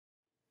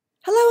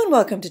Hello and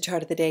welcome to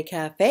Chart of the Day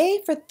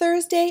Cafe for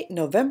Thursday,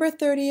 November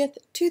 30th,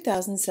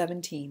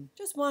 2017.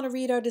 Just want to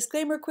read our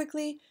disclaimer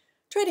quickly.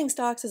 Trading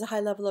stocks is a high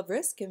level of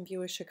risk and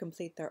viewers should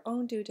complete their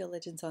own due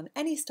diligence on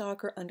any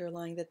stock or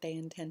underlying that they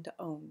intend to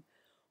own.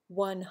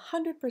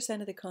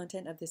 100% of the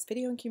content of this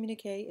video and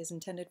communique is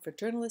intended for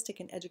journalistic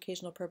and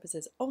educational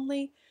purposes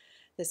only.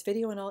 This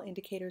video and all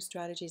indicators,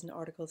 strategies, and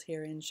articles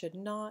herein should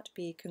not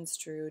be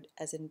construed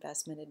as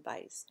investment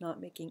advice, not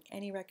making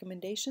any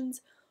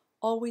recommendations,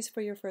 always for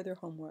your further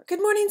homework.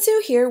 Good morning,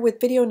 Sue here with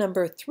video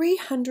number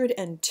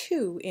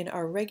 302 in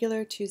our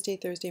regular Tuesday,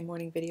 Thursday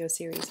morning video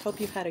series.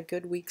 Hope you've had a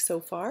good week so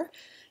far.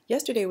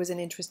 Yesterday was an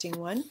interesting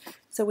one.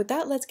 So with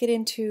that, let's get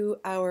into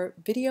our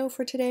video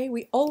for today.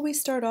 We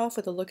always start off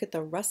with a look at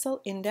the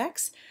Russell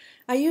Index.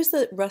 I use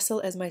the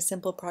Russell as my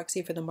simple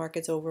proxy for the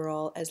markets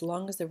overall. As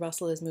long as the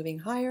Russell is moving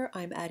higher,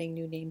 I'm adding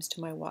new names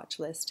to my watch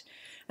list.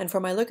 And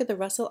for my look at the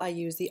Russell, I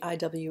use the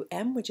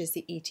IWM, which is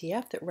the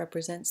ETF that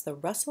represents the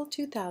Russell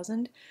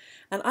 2000.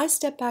 And I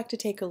step back to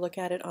take a look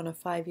at it on a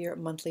 5-year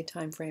monthly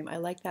time frame. I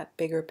like that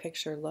bigger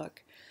picture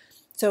look.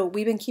 So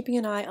we've been keeping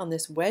an eye on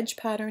this wedge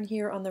pattern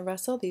here on the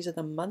Russell. These are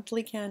the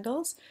monthly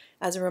candles.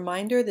 As a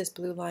reminder, this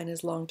blue line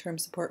is long-term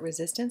support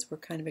resistance. We're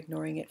kind of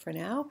ignoring it for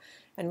now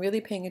and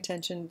really paying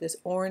attention. This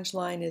orange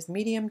line is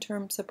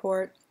medium-term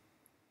support.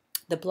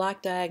 The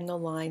black diagonal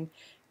line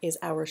is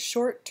our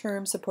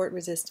short-term support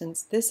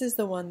resistance. This is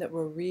the one that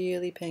we're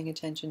really paying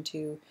attention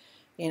to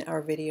in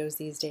our videos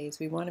these days.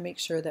 We want to make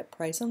sure that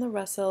price on the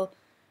Russell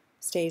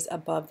stays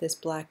above this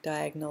black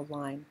diagonal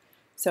line.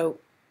 So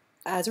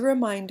as a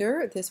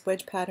reminder, this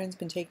wedge pattern's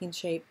been taking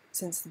shape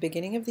since the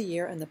beginning of the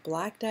year, and the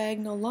black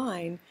diagonal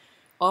line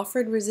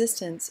offered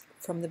resistance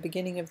from the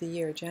beginning of the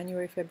year.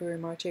 January, February,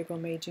 March, April,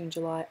 May, June,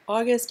 July,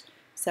 August,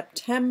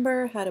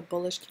 September had a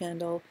bullish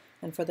candle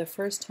and for the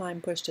first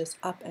time pushed us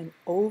up and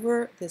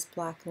over this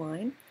black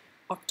line.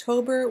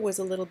 October was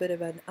a little bit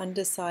of an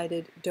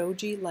undecided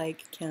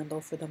doji-like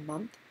candle for the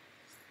month.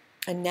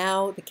 And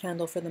now the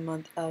candle for the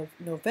month of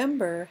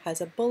November has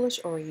a bullish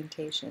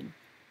orientation.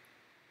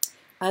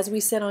 As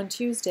we said on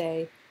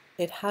Tuesday,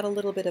 it had a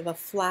little bit of a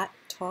flat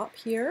top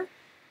here,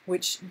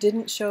 which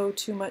didn't show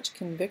too much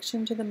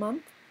conviction to the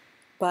month.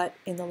 But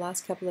in the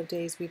last couple of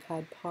days, we've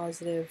had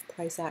positive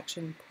price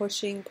action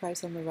pushing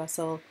price on the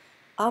Russell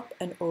up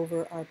and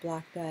over our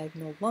black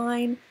diagonal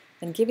line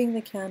and giving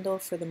the candle,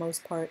 for the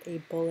most part, a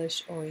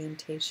bullish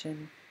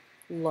orientation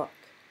look.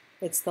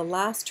 It's the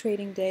last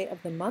trading day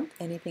of the month.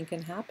 Anything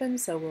can happen,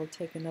 so we'll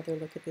take another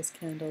look at this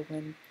candle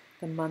when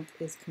the month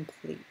is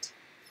complete.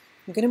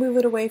 I'm going to move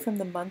it away from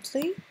the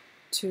monthly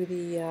to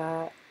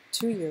the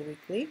 2-year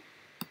weekly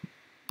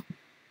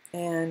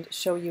and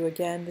show you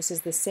again. This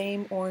is the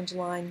same orange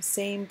line,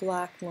 same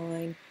black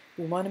line.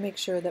 We want to make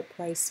sure that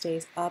price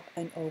stays up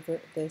and over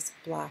this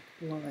black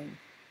line.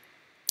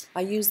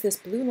 I use this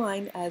blue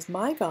line as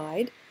my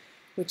guide,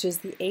 which is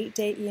the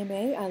 8-day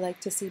EMA. I like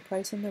to see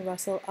price on the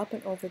Russell up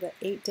and over the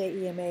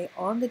 8-day EMA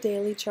on the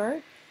daily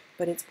chart,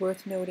 but it's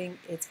worth noting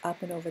it's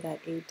up and over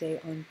that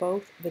 8-day on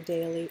both the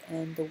daily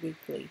and the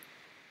weekly.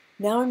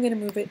 Now I'm going to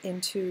move it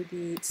into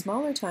the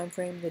smaller time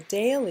frame, the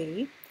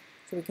daily,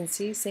 so we can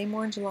see same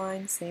orange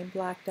line, same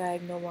black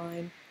diagonal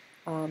line,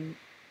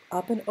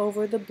 up and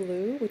over the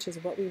blue, which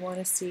is what we want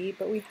to see.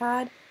 But we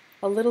had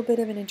a little bit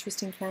of an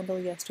interesting candle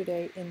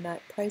yesterday in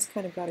that price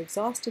kind of got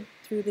exhausted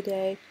through the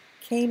day,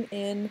 came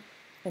in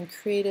and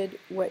created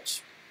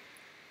which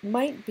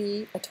might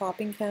be a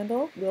topping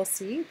candle. We'll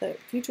see. The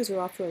futures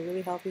are off to a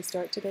really healthy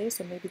start today,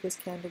 so maybe this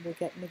candle will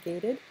get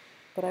negated.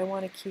 But I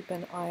want to keep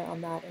an eye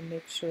on that and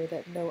make sure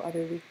that no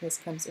other weakness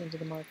comes into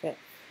the market.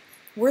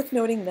 Worth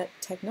noting that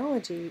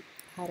technology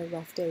had a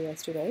rough day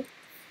yesterday.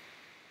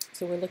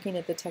 So we're looking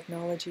at the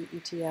technology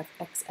ETF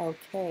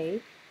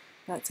XLK.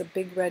 That's a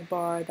big red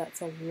bar.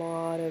 That's a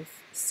lot of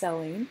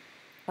selling.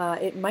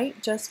 It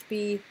might just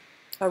be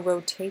a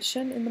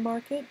rotation in the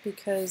market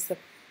because the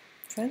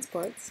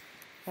transports,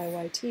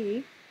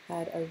 IYT,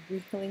 had a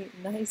really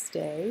nice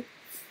day,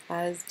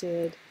 as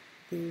did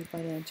the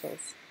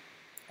financials.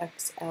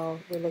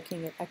 We're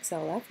looking at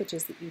XLF, which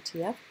is the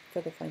ETF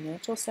for the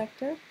financial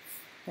sector,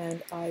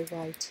 and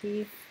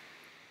IYT,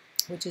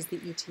 which is the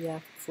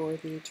ETF for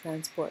the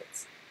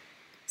transports.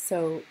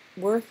 So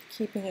worth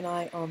keeping an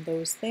eye on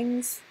those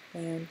things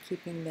and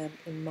keeping them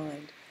in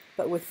mind.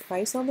 But with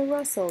price on the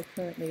Russell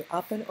currently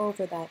up and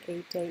over that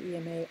 8-day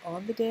EMA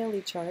on the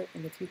daily chart,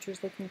 and the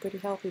futures looking pretty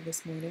healthy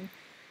this morning,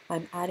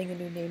 I'm adding a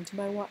new name to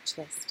my watch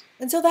list.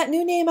 And so that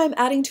new name I'm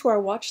adding to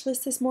our watch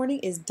list this morning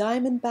is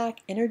Diamondback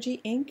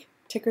Energy Inc.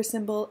 Ticker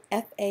symbol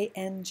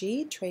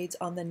FANG, trades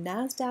on the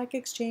NASDAQ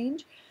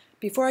exchange.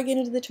 Before I get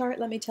into the chart,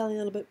 let me tell you a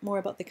little bit more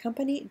about the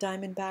company.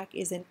 Diamondback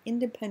is an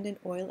independent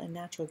oil and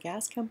natural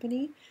gas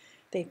company.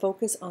 They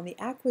focus on the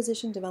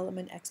acquisition,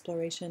 development,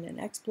 exploration,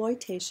 and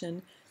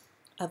exploitation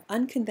of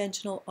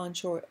unconventional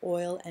onshore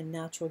oil and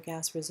natural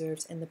gas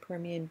reserves in the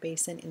Permian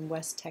Basin in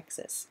West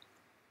Texas.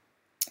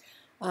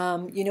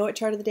 You know, at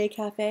Chart of the Day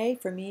Cafe,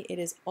 for me, it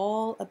is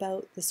all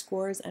about the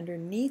scores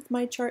underneath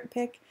my chart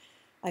pick.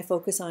 I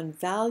focus on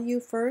value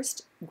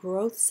first,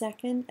 growth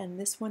second, and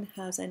this one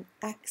has an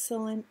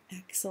excellent,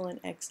 excellent,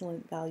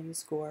 excellent value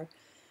score,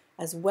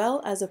 as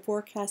well as a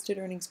forecasted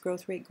earnings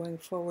growth rate going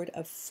forward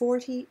of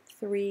 43%.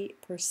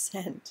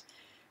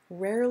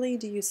 Rarely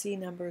do you see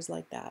numbers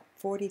like that,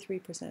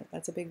 43%.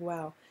 That's a big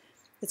wow.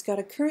 It's got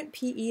a current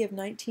PE of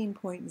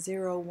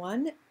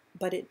 19.01,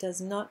 but it does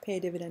not pay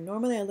a dividend.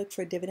 Normally I look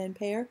for a dividend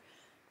payer.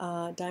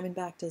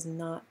 Diamondback does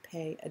not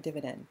pay a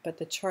dividend, but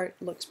the chart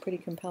looks pretty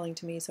compelling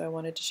to me, so I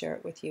wanted to share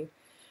it with you.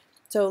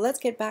 So let's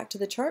get back to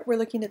the chart. We're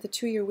looking at the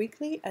 2-year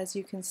weekly. As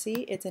you can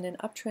see, it's in an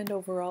uptrend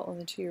overall on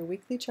the 2-year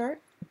weekly chart.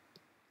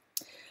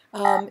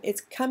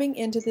 It's coming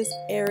into this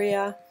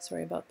area.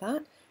 Sorry about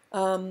that.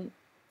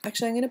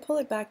 Actually, I'm going to pull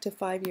it back to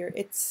 5-year.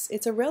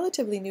 It's a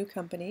relatively new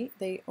company.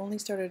 They only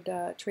started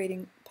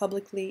trading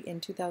publicly in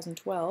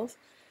 2012.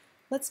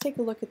 Let's take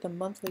a look at the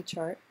monthly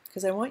chart,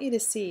 because I want you to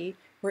see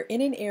we're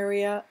in an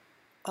area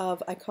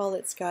of, I call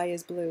it sky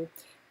is blue.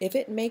 If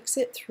it makes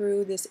it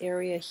through this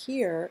area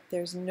here,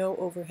 there's no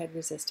overhead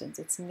resistance.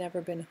 It's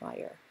never been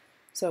higher.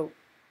 So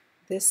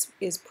this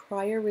is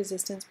prior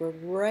resistance. We're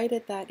right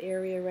at that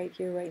area right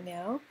here, right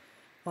now.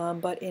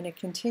 But in a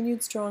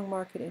continued strong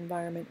market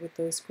environment with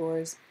those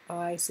scores,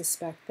 I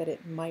suspect that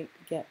it might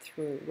get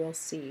through. We'll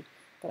see.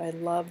 But I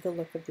love the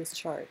look of this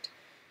chart.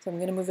 So I'm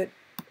going to move it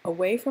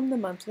away from the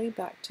monthly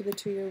back to the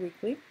 2-year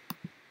weekly.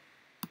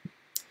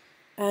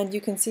 And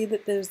you can see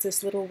that there's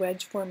this little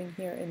wedge forming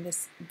here in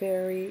this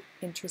very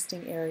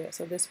interesting area.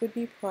 So this would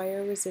be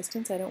prior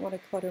resistance. I don't want to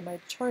clutter my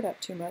chart up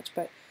too much,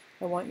 but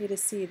I want you to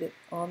see that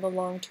on the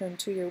long-term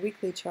 2-year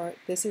weekly chart,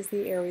 this is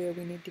the area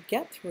we need to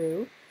get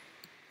through.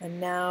 And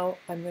now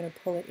I'm going to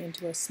pull it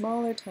into a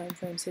smaller time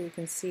frame so you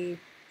can see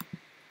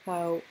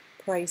how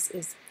price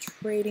is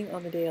trading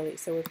on the daily.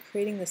 So we're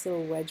creating this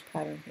little wedge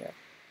pattern here.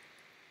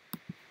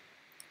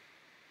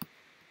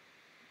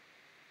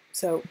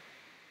 So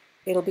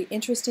it'll be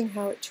interesting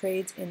how it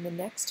trades in the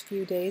next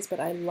few days, but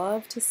I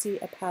love to see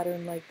a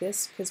pattern like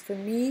this because for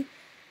me,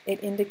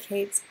 it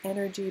indicates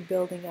energy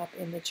building up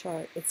in the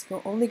chart. It's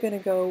only going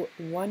to go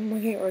one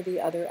way or the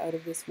other out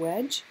of this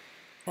wedge,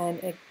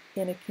 and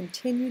in a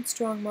continued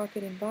strong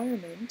market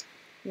environment,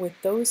 with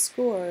those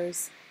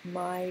scores,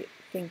 my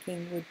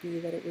thinking would be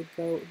that it would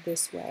go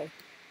this way.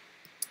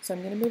 So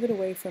I'm going to move it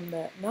away from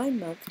the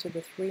 9-month to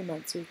the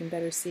 3-month so you can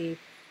better see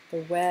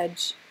the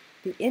wedge,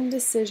 the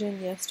indecision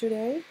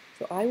yesterday.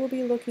 So I will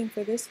be looking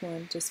for this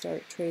one to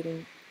start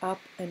trading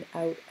up and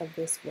out of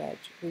this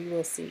wedge. We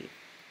will see.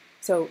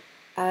 So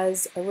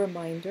as a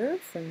reminder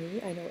for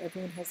me, I know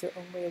everyone has their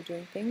own way of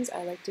doing things.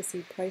 I like to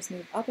see price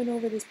move up and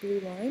over this blue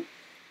line,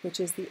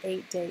 which is the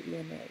 8-day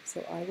EMA.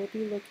 So I will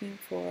be looking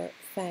for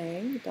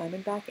FANG,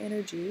 Diamondback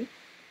Energy,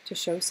 to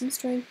show some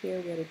strength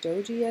here. We had a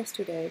doji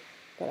yesterday,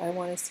 but I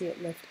want to see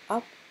it lift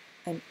up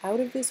and out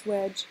of this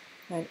wedge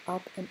and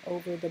up and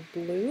over the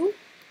blue.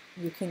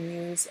 You can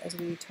use, as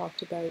we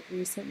talked about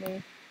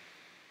recently,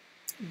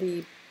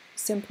 the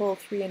simple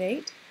 3 and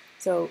 8.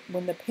 So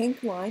when the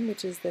pink line,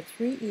 which is the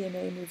 3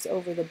 EMA, moves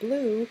over the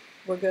blue,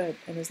 we're good.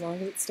 And as long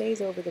as it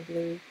stays over the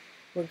blue,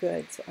 we're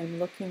good. So I'm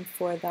looking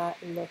for that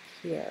look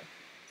here.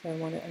 So I'm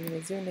going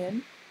to zoom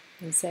in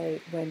and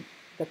say when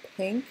the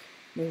pink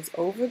moves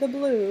over the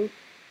blue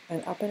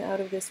and up and out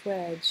of this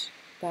wedge,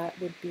 that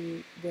would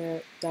be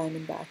where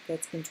Diamondback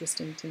gets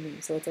interesting to me.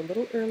 So it's a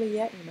little early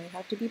yet. You might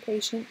have to be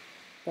patient,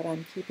 but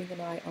I'm keeping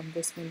an eye on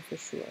this one for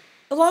sure.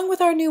 Along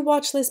with our new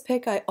watch list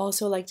pick, I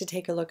also like to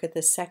take a look at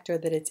the sector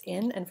that it's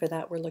in, and for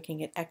that we're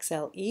looking at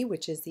XLE,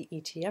 which is the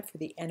ETF for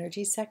the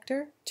energy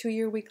sector.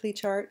 2-year weekly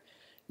chart.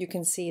 You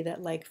can see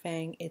that, like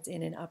FANG, it's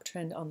in an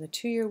uptrend on the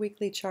 2-year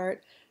weekly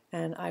chart,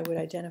 and I would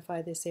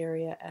identify this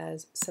area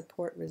as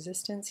support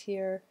resistance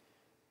here,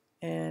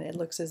 and it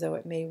looks as though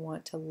it may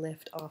want to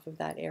lift off of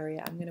that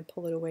area. I'm going to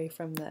pull it away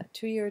from the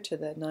 2-year to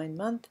the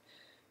 9-month,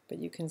 but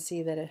you can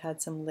see that it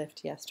had some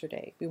lift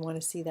yesterday. We want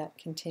to see that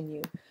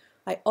continue.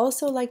 I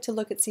also like to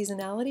look at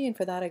seasonality, and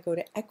for that I go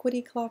to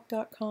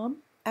equityclock.com.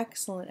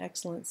 Excellent,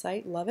 excellent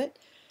site, love it.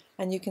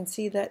 And you can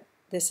see that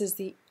this is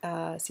the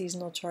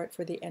seasonal chart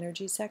for the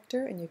energy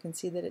sector, and you can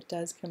see that it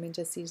does come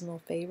into seasonal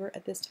favor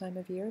at this time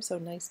of year, so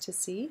nice to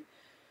see.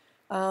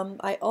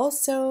 I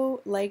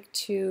also like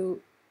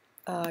to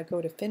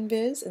go to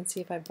FinViz and see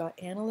if I've got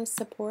analyst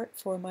support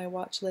for my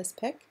watch list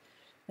pick,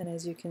 and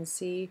as you can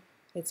see,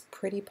 it's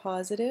pretty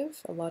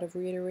positive, a lot of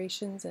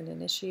reiterations and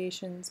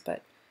initiations,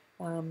 but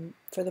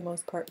for the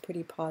most part,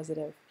 pretty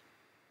positive.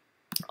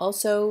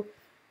 Also,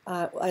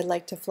 I'd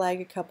like to flag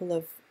a couple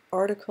of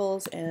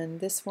articles,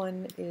 and this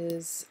one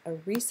is a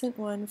recent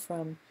one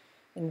from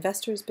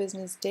Investors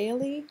Business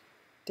Daily,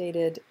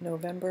 dated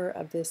November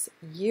of this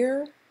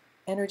year.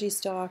 Energy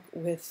stock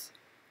with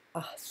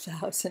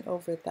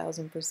over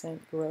 1,000%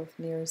 growth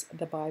nears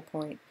the buy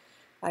point.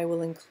 I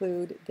will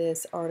include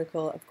this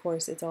article. Of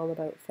course, it's all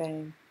about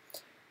FANG.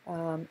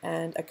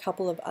 And a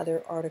couple of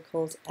other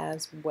articles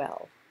as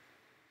well.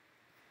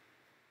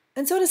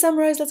 And so to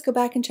summarize, let's go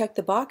back and check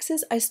the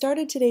boxes. I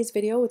started today's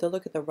video with a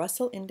look at the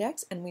Russell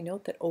Index, and we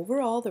note that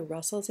overall the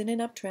Russell's in an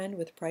uptrend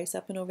with price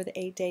up and over the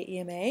 8-day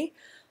EMA.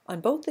 on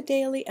both the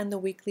daily and the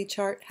weekly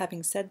chart.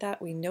 Having said that,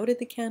 we noted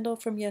the candle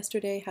from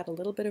yesterday had a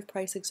little bit of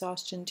price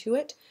exhaustion to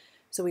it,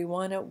 so we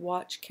want to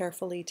watch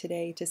carefully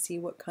today to see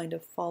what kind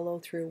of follow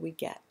through we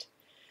get.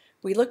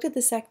 We looked at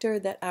the sector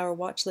that our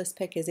watch list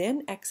pick is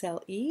in,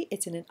 XLE.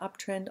 It's in an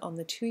uptrend on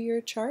the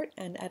 2-year chart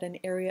and at an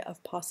area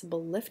of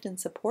possible lift and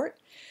support.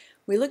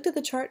 We looked at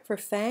the chart for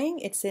FANG.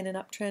 It's in an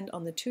uptrend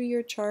on the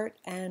 2-year chart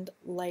and,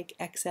 like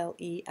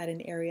XLE, at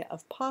an area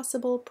of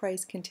possible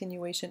price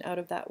continuation out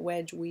of that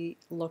wedge we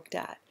looked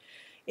at.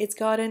 It's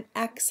got an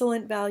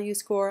excellent value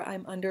score.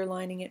 I'm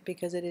underlining it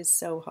because it is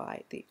so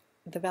high.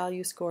 The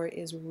value score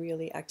is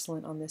really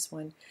excellent on this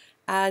one,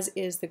 as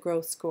is the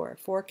growth score.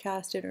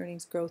 Forecasted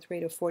earnings growth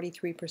rate of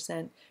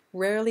 43%.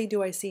 Rarely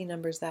do I see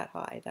numbers that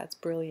high. That's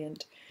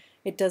brilliant.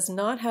 It does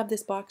not have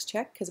this box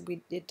check because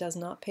it does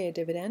not pay a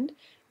dividend,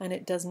 and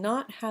it does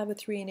not have a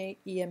 3 and 8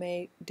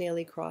 EMA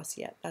daily cross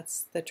yet.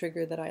 That's the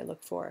trigger that I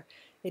look for.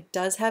 It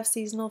does have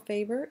seasonal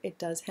favor, it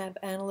does have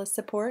analyst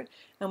support,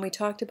 and we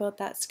talked about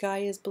that sky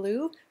is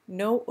blue.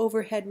 No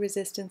overhead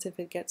resistance if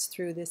it gets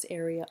through this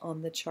area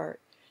on the chart.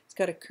 It's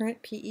got a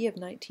current PE of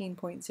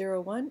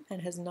 19.01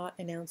 and has not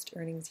announced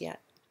earnings yet.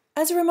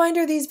 As a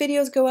reminder, these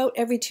videos go out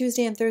every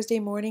Tuesday and Thursday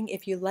morning.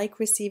 If you like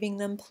receiving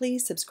them,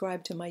 please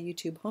subscribe to my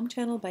YouTube home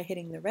channel by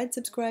hitting the red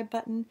subscribe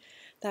button.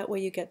 That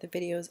way you get the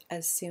videos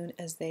as soon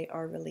as they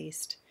are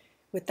released.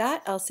 With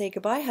that, I'll say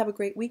goodbye, have a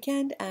great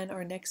weekend, and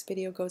our next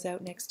video goes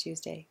out next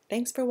Tuesday.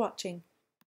 Thanks for watching.